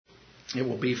It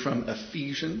will be from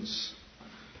Ephesians.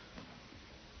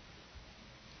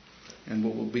 And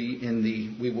we will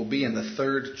be in the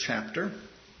 3rd chapter,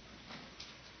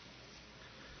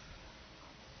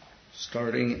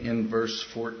 starting in verse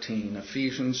 14.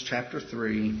 Ephesians chapter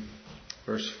 3,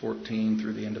 verse 14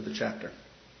 through the end of the chapter.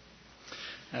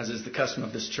 As is the custom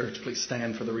of this church, please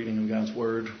stand for the reading of God's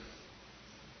Word.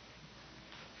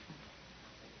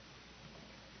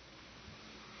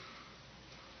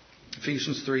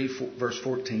 Ephesians 3, verse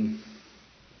 14.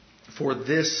 For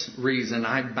this reason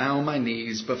I bow my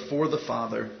knees before the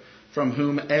Father, from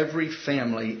whom every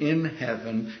family in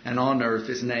heaven and on earth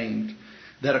is named,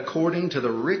 that according to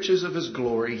the riches of His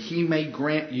glory He may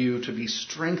grant you to be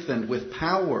strengthened with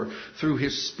power through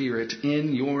His Spirit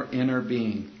in your inner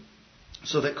being,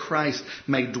 so that Christ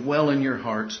may dwell in your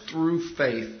hearts through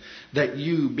faith, that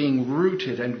you, being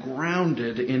rooted and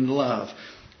grounded in love,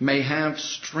 may have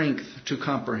strength to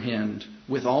comprehend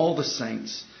with all the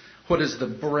saints what is the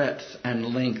breadth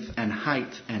and length and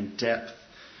height and depth,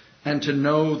 and to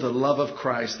know the love of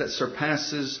Christ that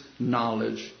surpasses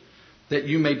knowledge, that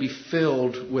you may be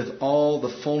filled with all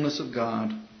the fullness of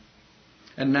God.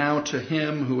 And now to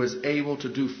Him who is able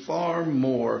to do far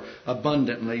more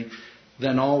abundantly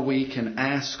than all we can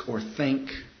ask or think,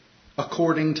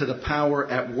 according to the power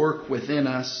at work within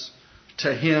us,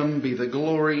 to Him be the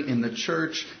glory in the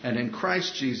church and in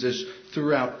Christ Jesus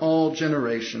throughout all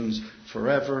generations,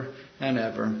 forever and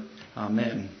ever.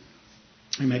 Amen.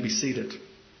 You may be seated.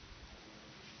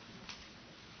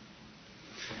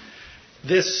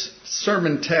 This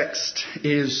sermon text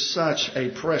is such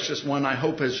a precious one. I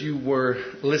hope as you were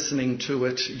listening to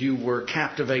it, you were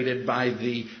captivated by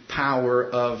the power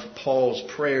of Paul's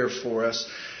prayer for us.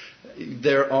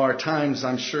 There are times,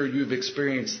 I'm sure you've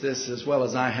experienced this as well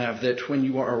as I have, that when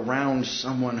you are around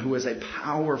someone who is a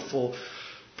powerful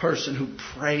person who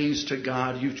prays to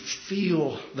God, you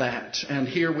feel that. And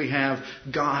here we have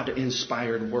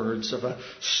God-inspired words of a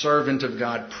servant of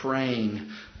God praying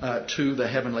to the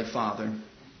Heavenly Father.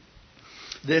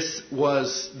 This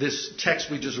text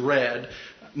we just read,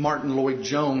 Martin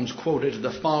Lloyd-Jones quoted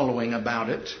the following about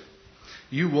it: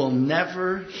 "You will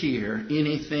never hear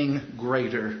anything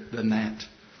greater than that.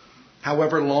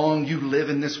 However long you live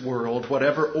in this world,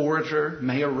 whatever orator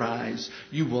may arise,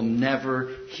 you will never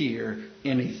hear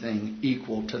anything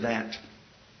equal to that.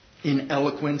 In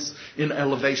eloquence, in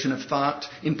elevation of thought,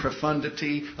 in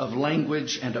profundity of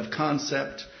language and of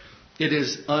concept, it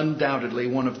is undoubtedly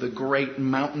one of the great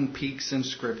mountain peaks in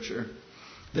Scripture.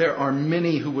 There are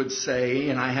many who would say,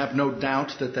 and I have no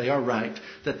doubt that they are right,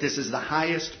 that this is the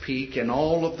highest peak in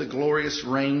all of the glorious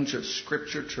range of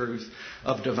Scripture truth,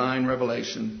 of divine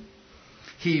revelation.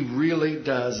 He really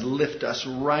does lift us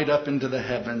right up into the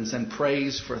heavens and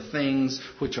prays for things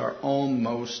which are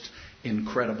almost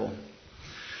incredible."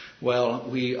 Well,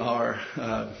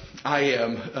 I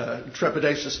am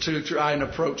trepidatious to try and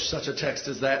approach such a text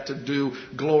as that to do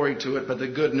glory to it. But the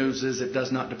good news is it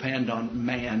does not depend on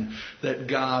man, that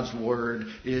God's Word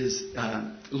is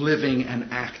living and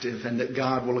active, and that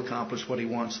God will accomplish what He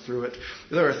wants through it.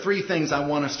 There are 3 things I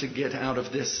want us to get out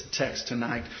of this text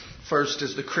tonight. First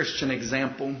is the Christian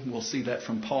example. We'll see that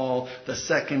from Paul. The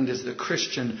second is the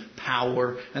Christian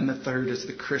power. And the third is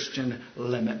the Christian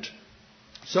limit.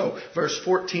 So, verse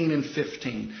 14 and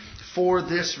 15. "For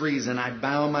this reason I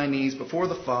bow my knees before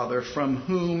the Father, from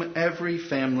whom every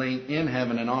family in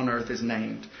heaven and on earth is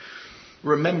named."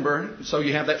 Remember, so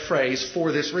you have that phrase,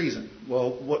 "for this reason."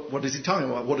 Well, what is he talking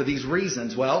about? What are these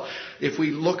reasons? Well, if we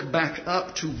look back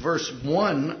up to verse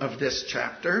 1 of this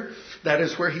chapter, that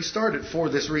is where he started, "for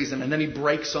this reason." And then he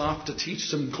breaks off to teach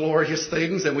some glorious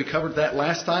things, and we covered that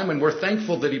last time, and we're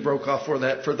thankful that he broke off for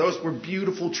that, for those were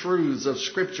beautiful truths of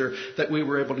Scripture that we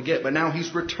were able to get. But now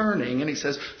he's returning, and he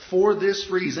says, "for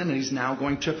this reason," and he's now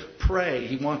going to pray.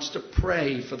 He wants to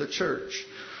pray for the church.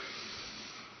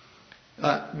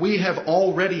 We have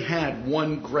already had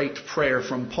one great prayer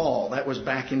from Paul. That was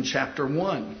back in chapter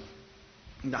 1.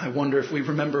 I wonder if we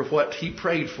remember what he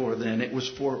prayed for then. It was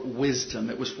for wisdom.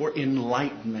 It was for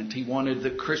enlightenment. He wanted the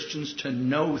Christians to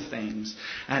know things.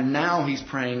 And now he's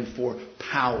praying for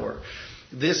power.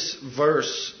 This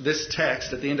verse, this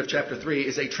text at the end of chapter 3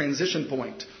 is a transition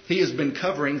point. He has been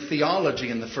covering theology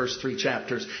in the first 3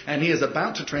 chapters, and he is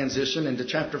about to transition into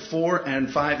chapter 4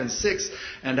 and 5 and 6.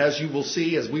 And as you will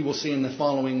see, as we will see in the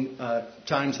following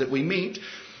times that we meet,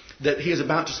 that he is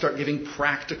about to start giving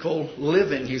practical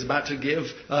living. He's about to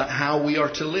give how we are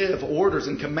to live, orders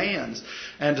and commands.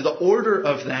 And the order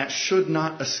of that should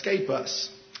not escape us.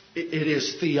 It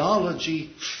is theology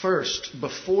first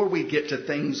before we get to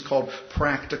things called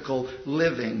practical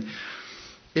living.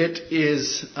 It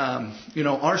is,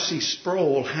 R.C.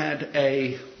 Sproul had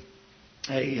a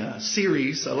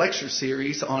lecture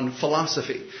series on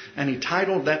philosophy, and he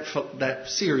titled that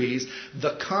series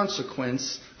 "The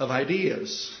Consequence of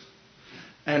Ideas."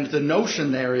 And the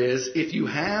notion there is, if you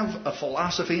have a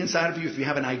philosophy inside of you, if you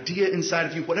have an idea inside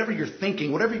of you, whatever you're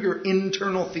thinking, whatever your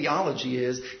internal theology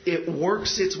is, it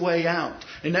works its way out.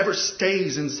 It never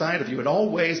stays inside of you. It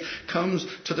always comes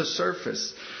to the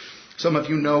surface. Some of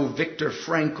you know Viktor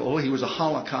Frankl. He was a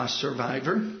Holocaust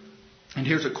survivor. And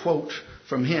here's a quote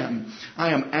from him.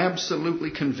 "I am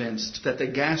absolutely convinced that the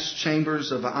gas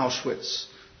chambers of Auschwitz,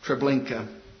 Treblinka,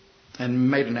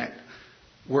 and Majdanek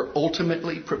were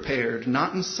ultimately prepared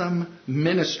not in some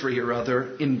ministry or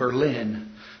other in Berlin,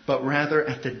 but rather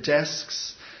at the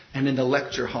desks and in the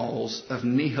lecture halls of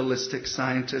nihilistic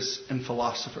scientists and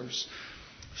philosophers."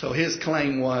 So his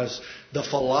claim was the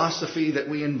philosophy that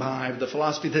we imbibe, the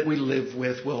philosophy that we live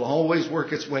with, will always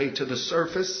work its way to the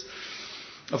surface.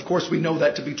 Of course, we know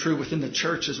that to be true within the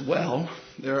church as well.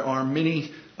 There are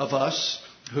many of us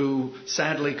who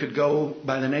sadly could go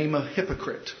by the name of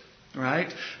hypocrite.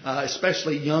 Right?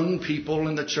 Especially young people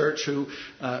in the church who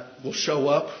will show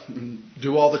up and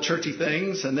do all the churchy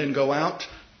things and then go out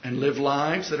and live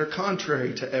lives that are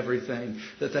contrary to everything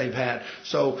that they've had.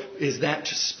 So is that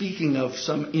speaking of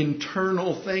some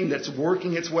internal thing that's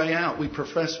working its way out? We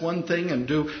profess one thing and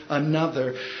do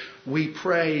another. We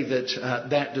pray that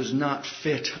that does not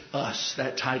fit us,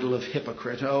 that title of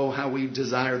hypocrite. Oh, how we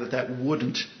desire that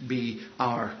wouldn't be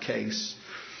our case.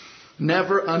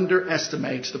 Never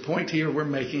underestimate, the point here we're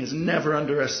making is never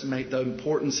underestimate the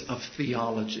importance of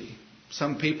theology.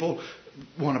 Some people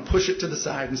want to push it to the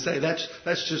side and say that's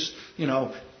just,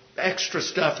 extra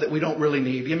stuff that we don't really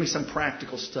need. Give me some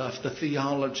practical stuff. The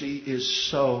theology is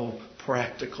so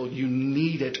practical. You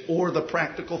need it, or the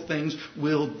practical things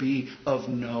will be of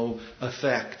no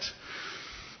effect.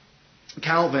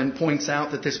 Calvin points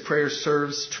out that this prayer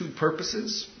serves two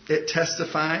purposes. It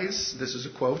testifies, this is a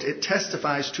quote, it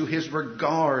testifies to his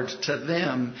regard to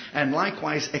them and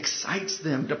likewise excites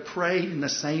them to pray in the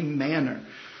same manner.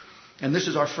 And this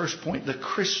is our first point, the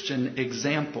Christian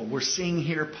example. We're seeing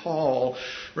here Paul.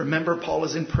 Remember, Paul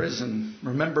is in prison.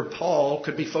 Remember, Paul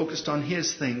could be focused on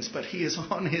his things, but he is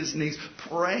on his knees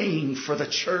praying for the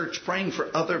church, praying for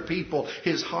other people.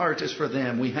 His heart is for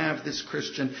them. We have this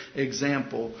Christian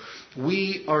example.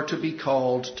 We are to be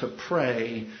called to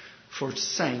pray for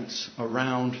saints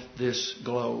around this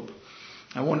globe.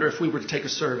 I wonder if we were to take a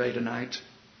survey tonight,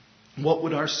 what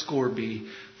would our score be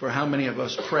for how many of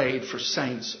us prayed for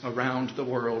saints around the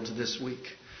world this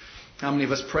week? How many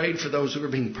of us prayed for those who were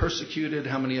being persecuted?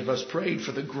 How many of us prayed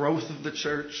for the growth of the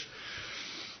church?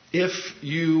 If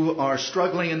you are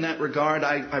struggling in that regard,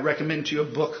 I recommend to you a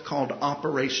book called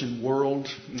Operation World.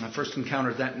 I first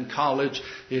encountered that in college.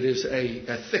 It is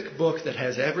a thick book that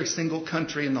has every single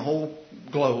country in the whole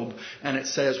globe, and it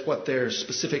says what their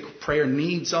specific prayer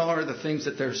needs are, the things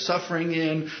that they're suffering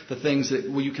in, the things that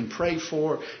you can pray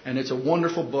for, and it's a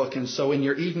wonderful book. And so in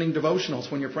your evening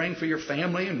devotionals, when you're praying for your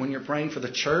family and when you're praying for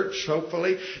the church,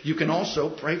 hopefully, you can also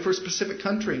pray for a specific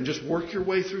country and just work your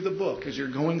way through the book as you're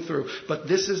going through. But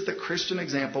this is the Christian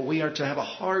example. We are to have a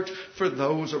heart for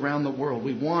those around the world.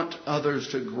 We want others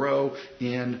to grow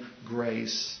in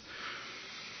grace.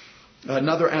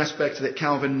 Another aspect that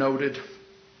Calvin noted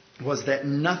was that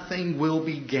nothing will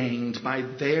be gained by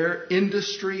their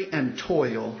industry and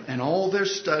toil, and all their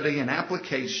study and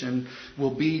application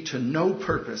will be to no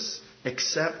purpose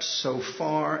except so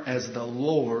far as the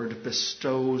Lord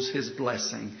bestows his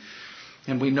blessing.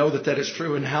 And we know that that is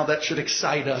true, and how that should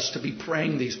excite us to be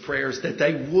praying these prayers, that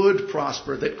they would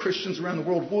prosper, that Christians around the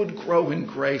world would grow in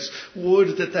grace,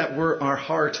 would that were our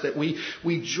heart, that we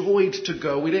joyed to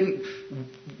go. We didn't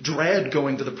dread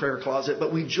going to the prayer closet,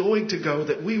 but we joyed to go,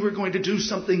 that we were going to do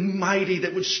something mighty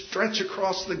that would stretch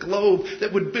across the globe,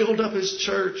 that would build up his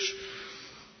church.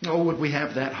 Oh, would we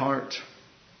have that heart?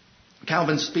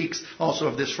 Calvin speaks also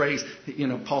of this phrase.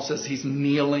 Paul says he's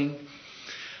kneeling.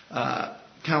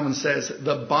 Calvin says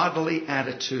the bodily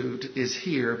attitude is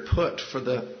here put for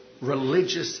the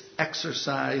religious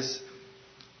exercise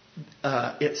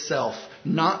itself.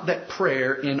 Not that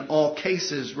prayer in all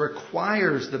cases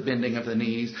requires the bending of the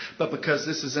knees, but because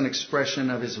this is an expression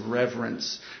of his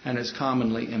reverence and is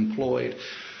commonly employed.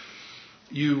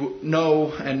 You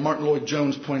know, and Martin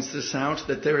Lloyd-Jones points this out,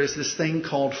 that there is this thing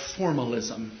called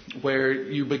formalism, where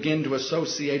you begin to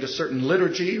associate a certain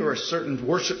liturgy or a certain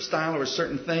worship style or a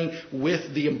certain thing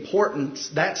with the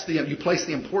importance. You place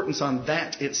the importance on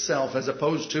that itself as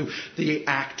opposed to the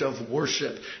act of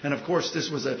worship. And of course, this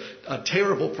was a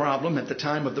terrible problem at the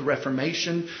time of the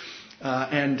Reformation.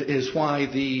 and is why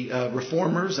the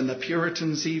Reformers and the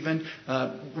Puritans even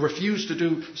refused to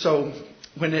do so.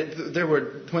 When they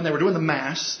were doing the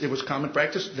Mass, it was common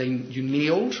practice. You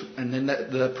kneeled, and then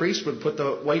the priest would put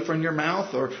the wafer in your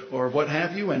mouth or what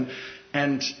have you,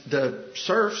 and the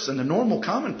serfs and the normal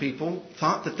common people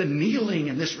thought that the kneeling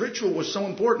and this ritual was so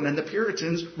important, and the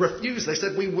Puritans refused. They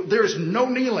said, there is no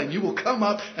kneeling. You will come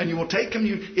up and you will take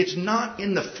communion. It's not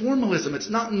in the formalism. It's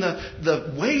not in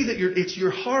the way that it's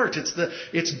your heart.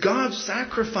 It's God's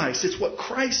sacrifice. It's what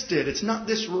Christ did. It's not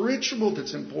this ritual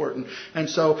that's important. And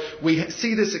so we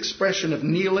see this expression of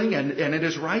kneeling, and it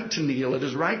is right to kneel. It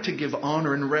is right to give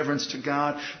honor and reverence to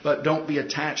God, but don't be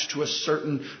attached to a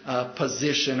certain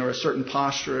position or a certain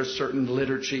posture, a certain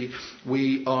liturgy.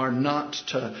 We are not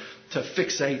to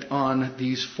fixate on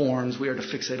these forms. We are to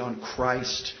fixate on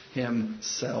Christ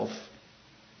Himself.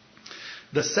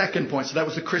 The second point, so that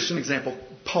was the Christian example.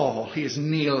 Paul, he is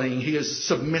kneeling. He is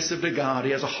submissive to God.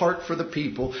 He has a heart for the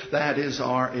people. That is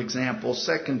our example.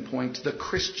 Second point, the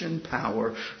Christian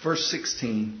power. Verse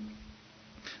 16.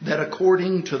 That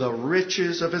according to the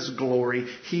riches of His glory,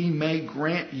 He may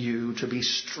grant you to be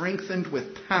strengthened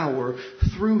with power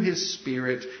through His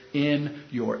Spirit in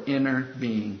your inner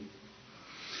being.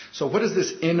 So what is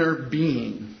this inner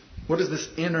being? What is this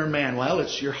inner man? Well,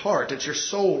 it's your heart, it's your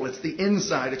soul, it's the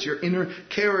inside, it's your inner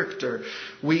character.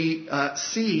 We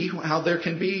see how there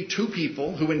can be two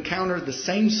people who encounter the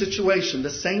same situation, the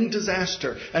same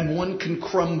disaster, and one can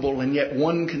crumble and yet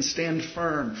one can stand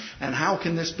firm. And how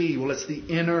can this be? Well, it's the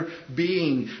inner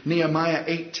being. Nehemiah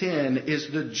 8:10 is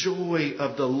the joy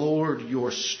of the Lord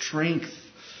your strength.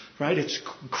 Right? It's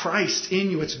Christ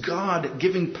in you. It's God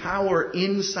giving power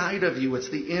inside of you. It's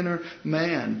the inner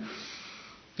man.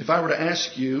 If I were to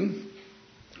ask you,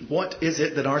 what is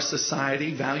it that our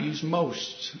society values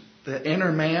most? The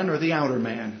inner man or the outer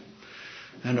man?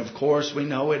 And of course, we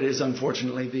know it is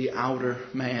unfortunately the outer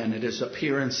man. It is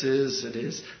appearances. It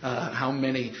is how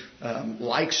many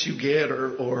likes you get,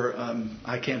 or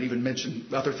I can't even mention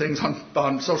other things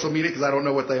on social media because I don't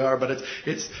know what they are. But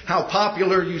it's how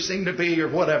popular you seem to be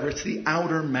or whatever. It's the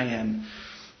outer man.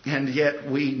 And yet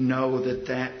we know that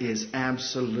that is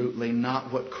absolutely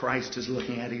not what Christ is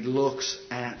looking at. He looks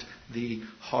at the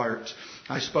heart.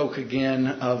 I spoke again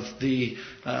of the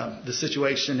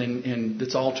situation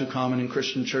that's all too common in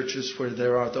Christian churches, where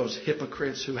there are those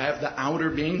hypocrites who have the outer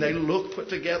being. They look put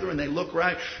together and they look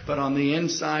right, but on the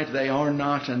inside they are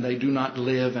not, and they do not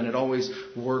live, and it always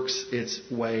works its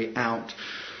way out.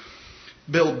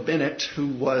 Bill Bennett, who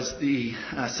was the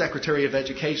Secretary of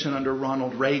Education under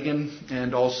Ronald Reagan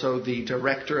and also the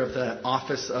Director of the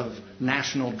Office of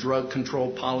National Drug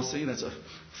Control Policy, that's a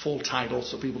full title,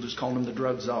 so people just call him the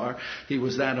drug czar. He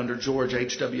was that under George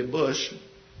H.W. Bush.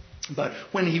 But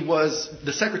when he was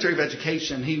the Secretary of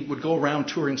Education, he would go around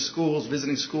touring schools,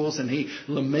 visiting schools, and he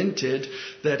lamented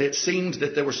that it seemed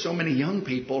that there were so many young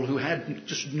people who had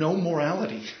just no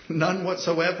morality, none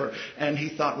whatsoever. And he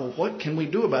thought, well, what can we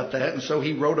do about that? And so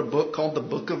he wrote a book called The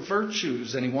Book of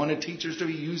Virtues, and he wanted teachers to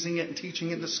be using it and teaching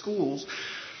it in the schools.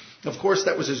 Of course,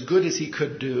 that was as good as he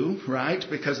could do, right?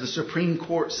 Because the Supreme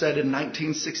Court said in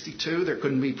 1962 there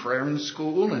couldn't be prayer in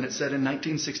school, and it said in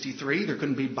 1963 there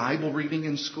couldn't be Bible reading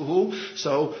in school.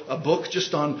 So a book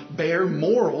just on bare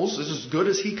morals is as good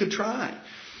as he could try.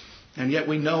 And yet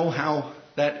we know how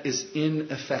that is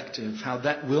ineffective, how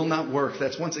that will not work.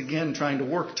 That's once again trying to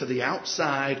work to the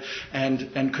outside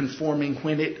and conforming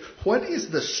what is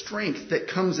the strength that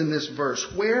comes in this verse?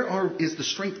 Is the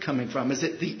strength coming from? Is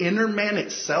it the inner man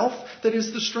itself that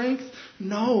is the strength?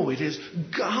 No, it is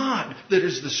God that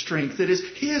is the strength. It is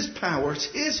His power. It's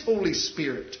His Holy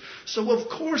Spirit. So of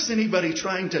course anybody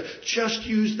trying to just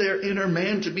use their inner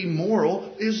man to be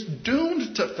moral is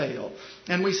doomed to fail.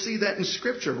 And we see that in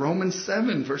Scripture. Romans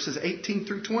 7 verses 18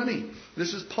 through 20.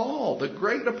 This is Paul, the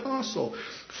great apostle.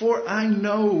 For I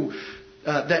know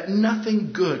that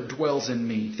nothing good dwells in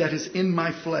me, that is in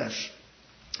my flesh.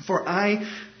 For I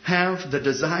have the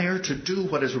desire to do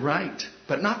what is right,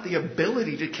 but not the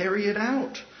ability to carry it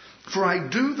out. For I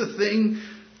do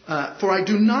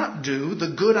not do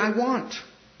the good I want,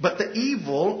 but the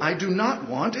evil I do not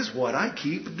want is what I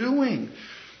keep doing.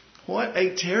 What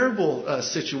a terrible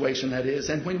situation that is.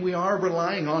 And when we are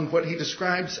relying on what he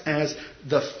describes as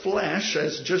the flesh,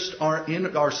 as just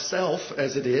our self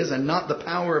as it is, and not the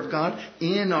power of God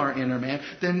in our inner man,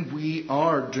 then we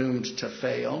are doomed to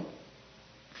fail.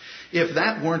 If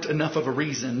that weren't enough of a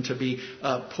reason to be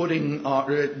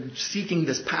seeking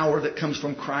this power that comes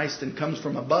from Christ and comes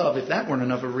from above, if that weren't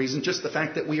enough of a reason, just the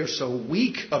fact that we are so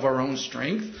weak of our own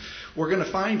strength, we're going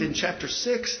to find in chapter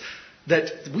 6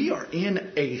 that we are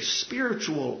in a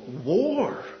spiritual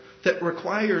war that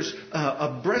requires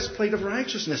a breastplate of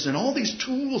righteousness and all these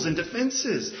tools and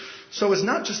defenses. So it's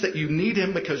not just that you need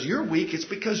Him because you're weak, it's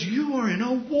because you are in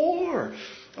a war.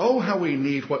 Oh, how we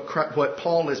need what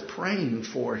Paul is praying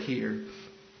for here.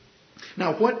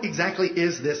 Now, what exactly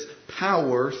is this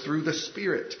power through the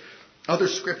Spirit? Other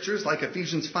scriptures, like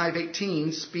Ephesians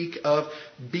 5:18, speak of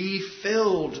be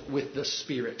filled with the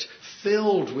Spirit.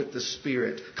 Filled with the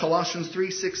Spirit. Colossians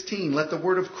 3:16, let the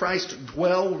word of Christ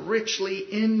dwell richly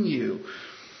in you.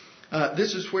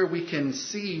 This is where we can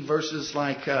see verses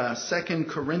like 2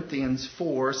 Corinthians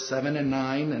 4, 7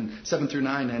 through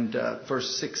 9 and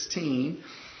verse 16.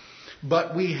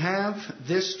 But we have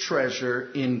this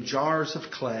treasure in jars of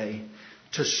clay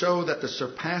to show that the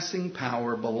surpassing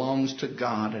power belongs to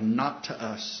God and not to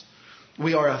us.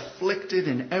 We are afflicted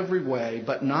in every way,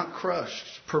 but not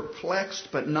crushed, perplexed,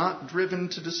 but not driven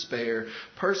to despair,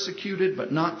 persecuted,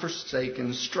 but not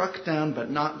forsaken, struck down,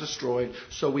 but not destroyed.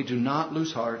 So we do not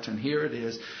lose heart. And here it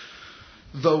is.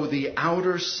 Though the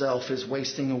outer self is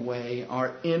wasting away,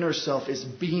 our inner self is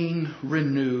being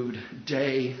renewed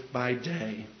day by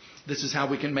day. This is how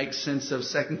we can make sense of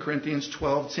 2 Corinthians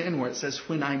 12:10, where it says,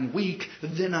 when I'm weak,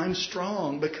 then I'm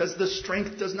strong, because the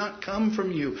strength does not come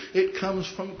from you. It comes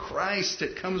from Christ.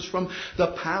 It comes from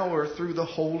the power through the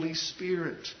Holy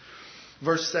Spirit.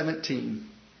 Verse 17,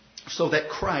 so that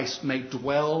Christ may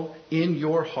dwell in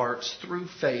your hearts through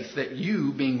faith, that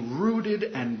you, being rooted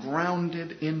and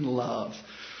grounded in love.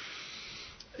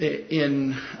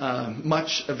 In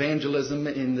much evangelism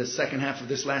in the second half of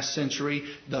this last century,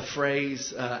 the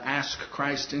phrase, ask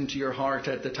Christ into your heart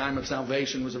at the time of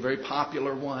salvation was a very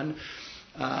popular one.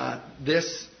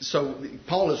 So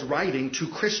Paul is writing to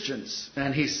Christians,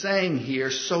 and he's saying here,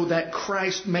 so that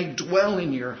Christ may dwell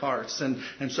in your hearts.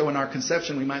 And so in our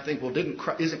conception, we might think, well,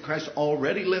 isn't Christ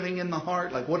already living in the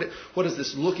heart? Like, what is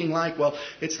this looking like? Well,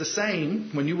 it's the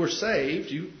same. When you were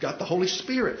saved, you got the Holy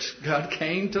Spirit. God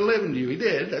came to live in you. He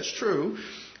did. That's true.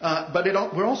 But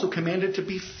we're also commanded to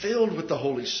be filled with the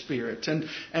Holy Spirit.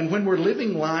 And when we're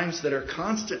living lives that are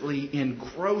constantly in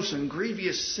gross and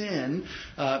grievous sin,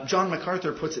 John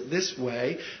MacArthur puts it this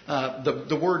way,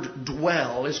 the word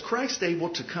dwell, is Christ able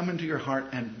to come into your heart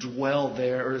and dwell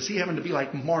there? Or is He having to be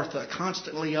like Martha,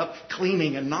 constantly up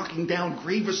cleaning and knocking down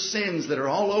grievous sins that are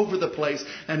all over the place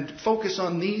and focus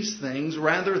on these things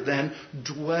rather than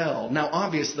dwell? Now,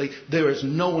 obviously, there is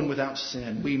no one without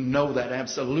sin. We know that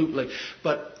absolutely.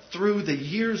 But through the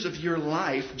years of your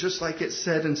life, just like it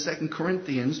said in 2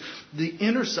 Corinthians, the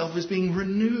inner self is being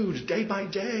renewed day by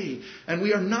day. And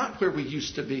we are not where we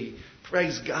used to be.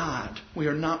 Praise God. We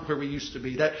are not where we used to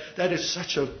be. That is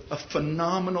such a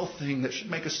phenomenal thing that should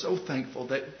make us so thankful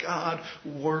that God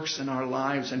works in our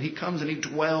lives and He comes and He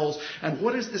dwells. And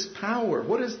what is this power?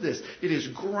 What is this? It is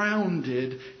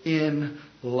grounded in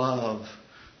love.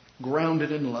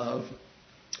 Grounded in love.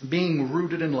 Being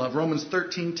rooted in love. Romans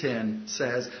 13:10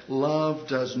 says, love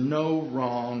does no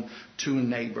wrong to a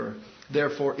neighbor.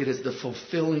 Therefore, it is the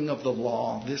fulfilling of the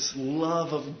law. This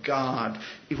love of God,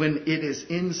 when it is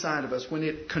inside of us, when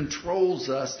it controls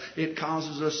us, it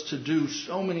causes us to do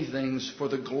so many things for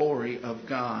the glory of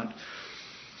God.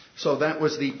 So that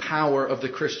was the power of the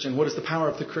Christian. What is the power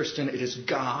of the Christian? It is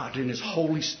God and His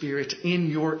Holy Spirit in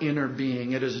your inner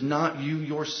being. It is not you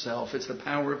yourself. It's the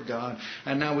power of God.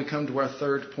 And now we come to our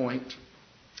third point,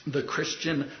 the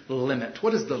Christian limit.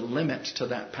 What is the limit to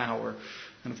that power?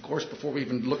 And of course, before we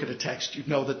even look at a text, you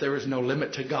know that there is no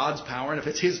limit to God's power. And if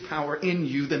it's His power in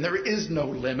you, then there is no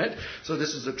limit. So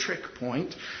this is a trick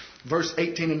point. Verse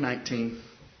 18 and 19.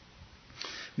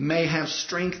 May have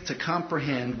strength to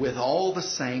comprehend with all the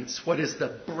saints what is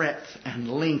the breadth and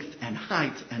length and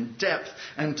height and depth,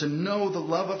 and to know the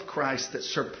love of Christ that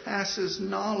surpasses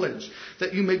knowledge,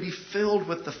 that you may be filled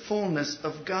with the fullness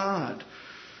of God.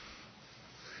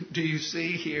 Do you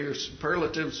see here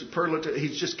superlative?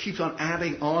 He just keeps on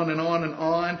adding on and on and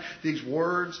on these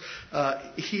words.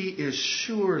 He is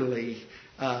surely...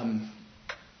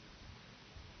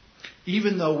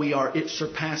 even though it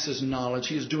surpasses knowledge,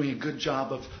 He is doing a good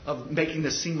job of making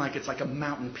this seem like it's like a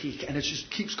mountain peak. And it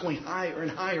just keeps going higher and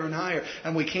higher and higher.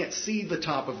 And we can't see the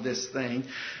top of this thing.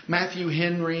 Matthew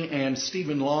Henry and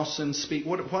Stephen Lawson speak.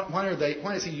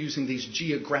 Why is he using these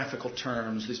geographical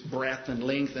terms, this breadth and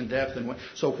length and depth?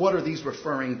 So what are these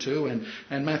referring to?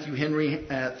 And Matthew Henry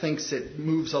thinks it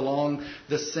moves along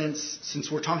the sense,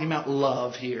 since we're talking about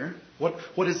love here.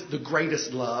 What is the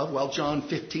greatest love? Well, John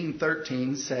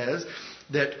 15:13 says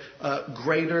that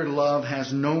greater love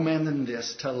has no man than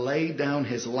this, to lay down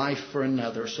his life for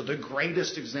another. So the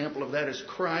greatest example of that is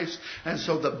Christ. And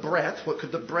so the breadth, what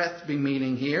could the breadth be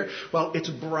meaning here? Well, it's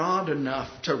broad enough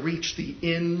to reach the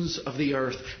ends of the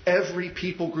earth, every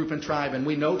people, group, and tribe. And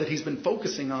we know that he's been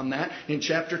focusing on that in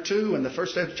chapter 2 and the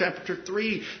first half of chapter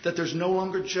 3, that there's no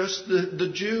longer just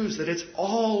the Jews, that it's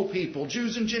all people,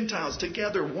 Jews and Gentiles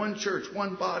together, one church,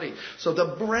 one body. So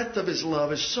the breadth of his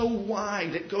love is so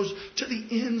wide, it goes to the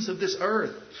ends of this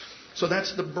earth. So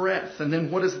that's the breadth. And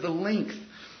then what is the length?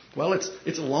 Well,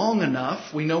 it's long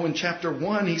enough. We know in chapter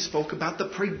 1 he spoke about the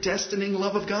predestining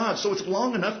love of God. So it's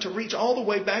long enough to reach all the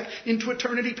way back into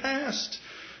eternity past.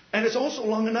 And it's also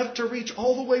long enough to reach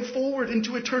all the way forward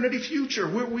into eternity future,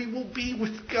 where we will be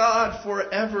with God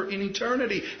forever in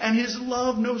eternity. And his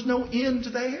love knows no end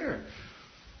there.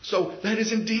 So that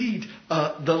is indeed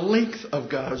the length of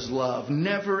God's love,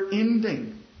 never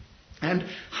ending. And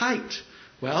height.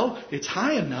 Well, it's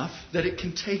high enough that it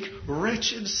can take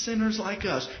wretched sinners like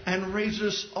us and raise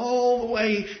us all the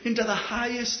way into the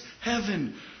highest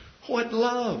heaven. What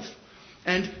love!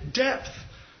 And depth.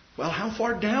 Well, how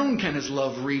far down can his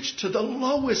love reach to the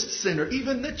lowest sinner,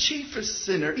 even the chiefest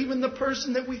sinner, even the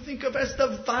person that we think of as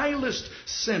the vilest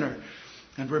sinner?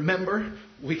 And remember,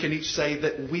 we can each say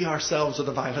that we ourselves are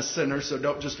the vilest sinners, so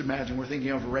don't just imagine we're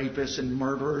thinking of rapists and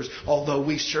murderers, although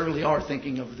we surely are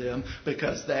thinking of them,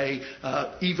 because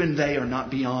even they are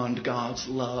not beyond God's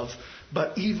love.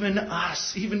 But even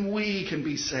us, even we can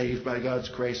be saved by God's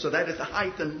grace. So that is the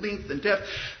height and length and depth.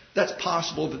 That's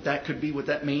possible that could be what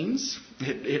that means.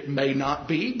 It may not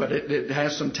be, but it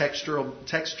has some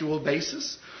textual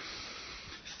basis.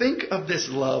 Think of this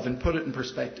love and put it in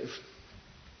perspective.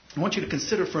 I want you to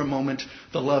consider for a moment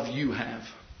the love you have.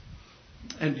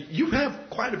 And you have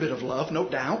quite a bit of love, no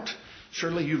doubt.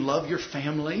 Surely you love your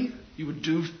family. You would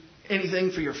do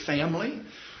anything for your family.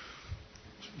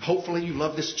 Hopefully you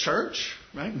love this church,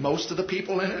 right? Most of the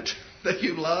people in it that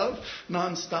you love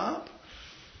nonstop.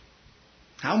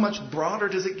 How much broader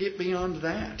does it get beyond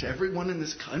that? Everyone in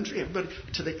this country, everybody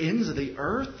to the ends of the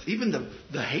earth, even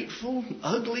the hateful,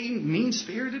 ugly,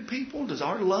 mean-spirited people. Does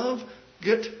our love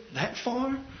get that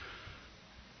far?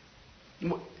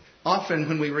 Often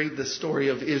when we read the story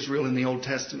of Israel in the Old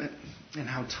Testament and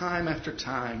how time after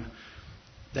time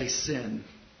they sin,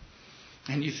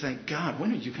 and you think, God,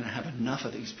 when are you going to have enough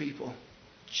of these people?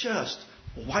 Just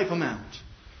wipe them out.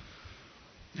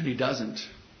 And he doesn't.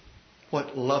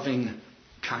 What loving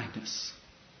kindness.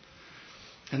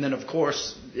 And then, of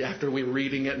course, after we're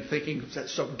reading it and thinking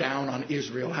that's so down on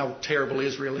Israel, how terrible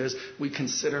Israel is, we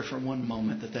consider for one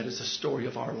moment that is a story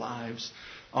of our lives,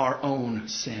 our own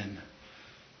sin.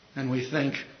 And we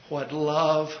think, what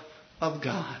love of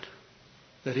God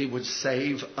that he would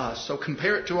save us. So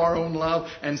compare it to our own love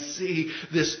and see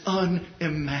this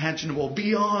unimaginable,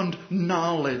 beyond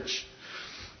knowledge.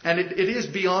 And it is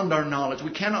beyond our knowledge.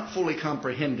 We cannot fully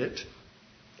comprehend it.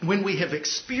 When we have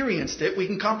experienced it, we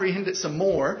can comprehend it some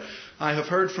more. I have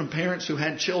heard from parents who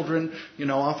had children,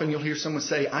 often you'll hear someone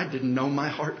say, I didn't know my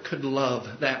heart could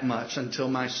love that much until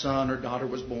my son or daughter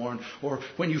was born, or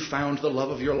when you found the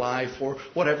love of your life, or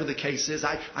whatever the case is.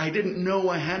 I didn't know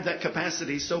I had that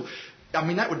capacity. So,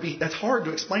 that's hard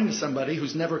to explain to somebody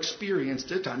who's never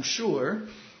experienced it, I'm sure.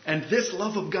 And this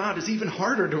love of God is even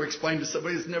harder to explain to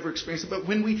somebody who's never experienced it. But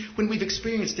when we've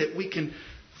experienced it, we can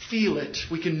feel it.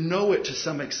 We can know it to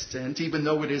some extent, even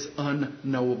though it is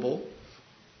unknowable.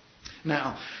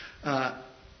 Now,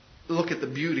 look at the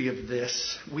beauty of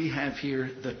this. We have here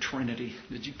the Trinity.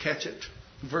 Did you catch it?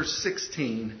 Verse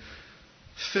 16,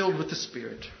 filled with the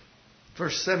Spirit.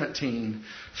 Verse 17,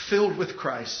 filled with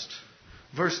Christ.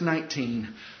 Verse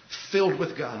 19, filled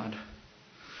with God.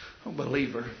 Oh,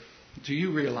 believer, do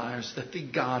you realize that the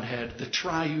Godhead, the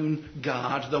triune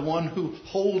God, the one who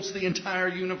holds the entire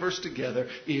universe together,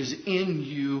 is in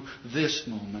you this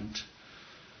moment?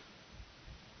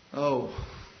 Oh,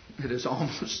 it is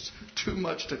almost too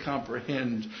much to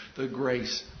comprehend the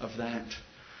grace of that.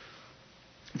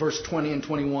 Verse 20 and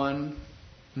 21.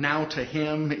 Now to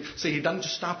him, see, he doesn't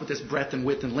just stop with this breadth and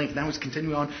width and length. Now he's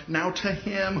continuing on. Now to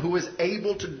him who is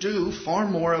able to do far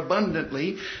more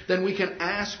abundantly than we can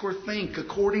ask or think,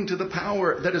 according to the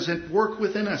power that is at work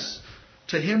within us.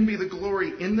 To him be the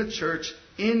glory in the church,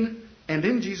 in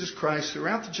Jesus Christ,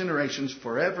 throughout the generations,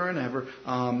 forever and ever.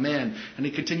 Amen. And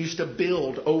he continues to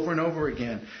build over and over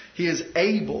again. He is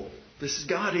able.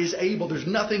 God is able. There's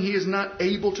nothing he is not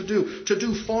able to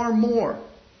do far more.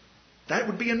 That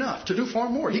would be enough, to do far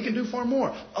more. He can do far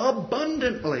more,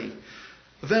 abundantly,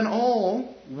 than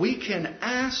all we can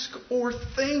ask or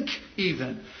think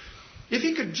even. If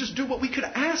he could just do what we could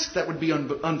ask, that would be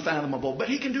unfathomable. But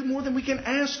he can do more than we can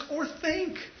ask or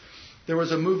think. There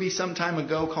was a movie some time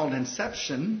ago called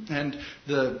Inception, and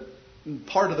the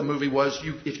part of the movie was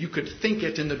if you could think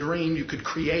it in the dream, you could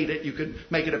create it, you could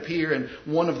make it appear. And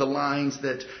one of the lines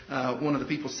that one of the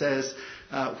people says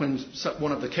when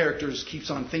one of the characters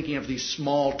keeps on thinking of these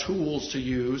small tools to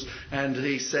use, and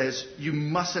he says, "You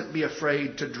mustn't be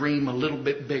afraid to dream a little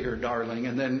bit bigger, darling."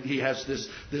 And then he has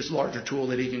this larger tool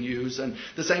that he can use. And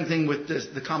the same thing with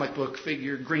the comic book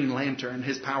figure Green Lantern.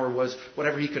 His power was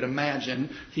whatever he could imagine,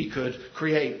 he could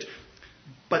create.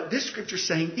 But this scripture is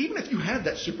saying, even if you had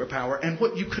that superpower and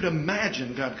what you could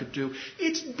imagine God could do,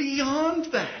 it's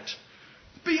beyond that.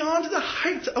 Beyond the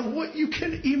height of what you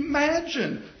can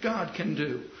imagine God can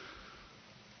do.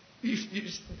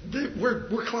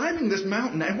 We're climbing this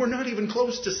mountain and we're not even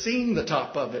close to seeing the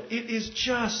top of it. It is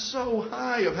just so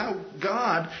high of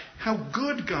how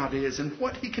good God is and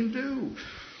what He can do.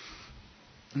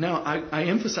 Now, I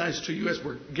emphasize to you as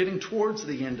we're getting towards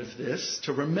the end of this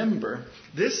to remember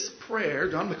this prayer,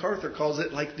 John MacArthur calls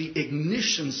it like the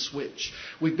ignition switch.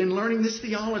 We've been learning this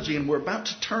theology and we're about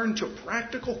to turn to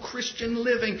practical Christian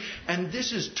living. And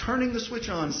this is turning the switch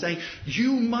on, saying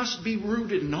you must be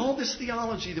rooted in all this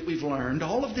theology that we've learned,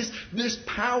 all of this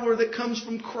power that comes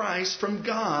from Christ, from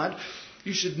God.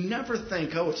 You should never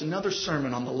think, oh, it's another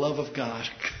sermon on the love of God.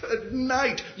 Good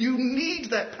night. You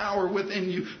need that power within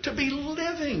you to be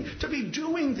living, to be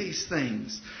doing these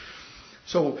things.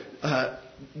 So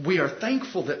we are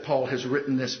thankful that Paul has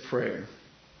written this prayer.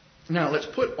 Now let's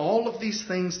put all of these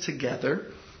things together,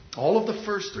 all of the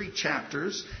first 3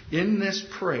 chapters in this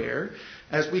prayer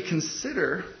as we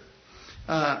consider.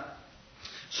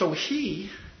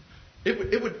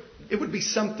 It would be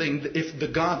something that if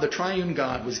the triune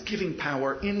God was giving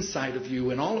power inside of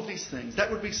you and all of these things,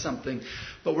 that would be something.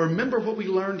 But remember what we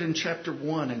learned in chapter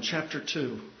 1 and chapter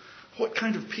 2. What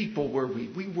kind of people were we?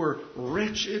 We were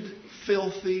wretched,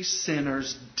 filthy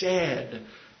sinners, dead,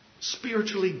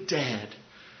 spiritually dead.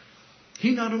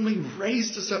 He not only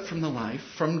raised us up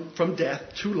from death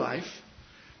to life,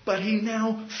 but He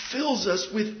now fills us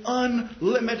with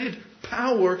unlimited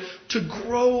power to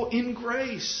grow in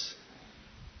grace.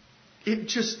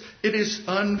 It is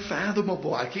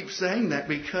unfathomable. I keep saying that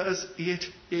because it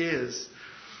is.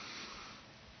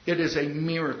 It is a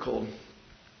miracle.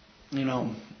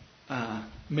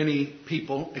 Many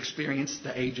people experience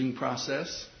the aging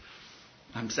process.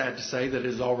 I'm sad to say that it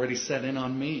has already set in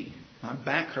on me. My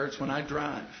back hurts when I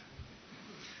drive.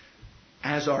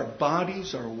 As our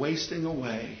bodies are wasting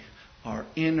away, our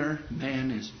inner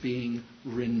man is being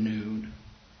renewed.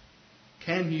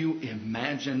 Can you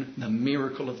imagine the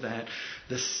miracle of that?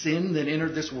 The sin that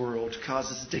entered this world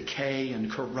causes decay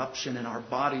and corruption and our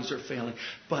bodies are failing.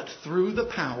 But through the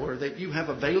power that you have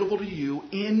available to you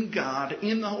in God,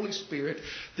 in the Holy Spirit,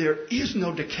 there is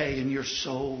no decay in your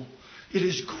soul. It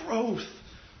is growth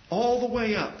all the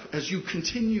way up as you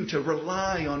continue to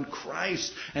rely on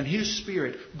Christ and His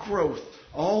Spirit. Growth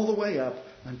all the way up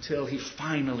until He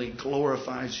finally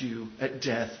glorifies you at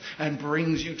death and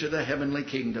brings you to the heavenly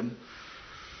kingdom.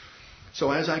 So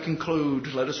as I conclude,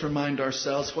 let us remind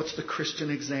ourselves, what's the Christian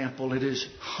example? It is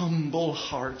humble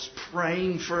hearts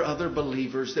praying for other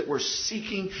believers that we're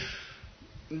seeking.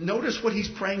 Notice what he's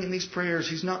praying in these prayers.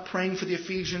 He's not praying for the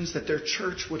Ephesians that their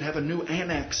church would have a new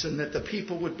annex and that the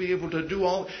people would be able to do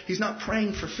all. He's not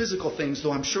praying for physical things,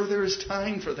 though I'm sure there is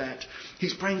time for that.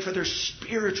 He's praying for their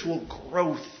spiritual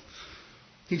growth.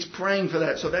 He's praying for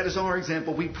that. So that is our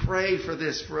example. We pray for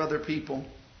this for other people.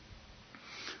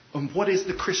 What is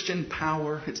the Christian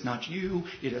power? It's not you.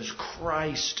 It is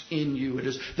Christ in you. It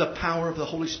is the power of the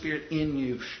Holy Spirit in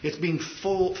you. It's being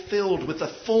filled with the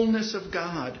fullness of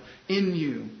God in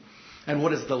you. And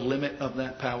what is the limit of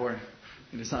that power?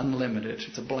 It is unlimited.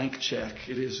 It's a blank check.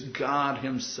 It is God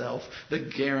Himself, the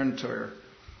guarantor.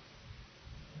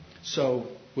 So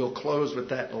we'll close with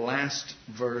that last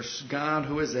verse. God,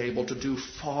 who is able to do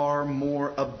far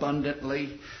more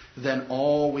abundantly than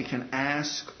all we can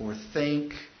ask or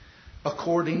think,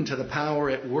 according to the power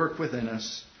at work within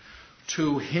us,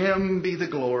 to Him be the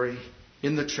glory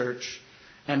in the church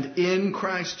and in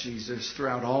Christ Jesus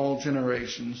throughout all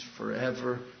generations,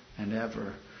 forever and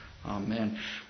ever. Amen.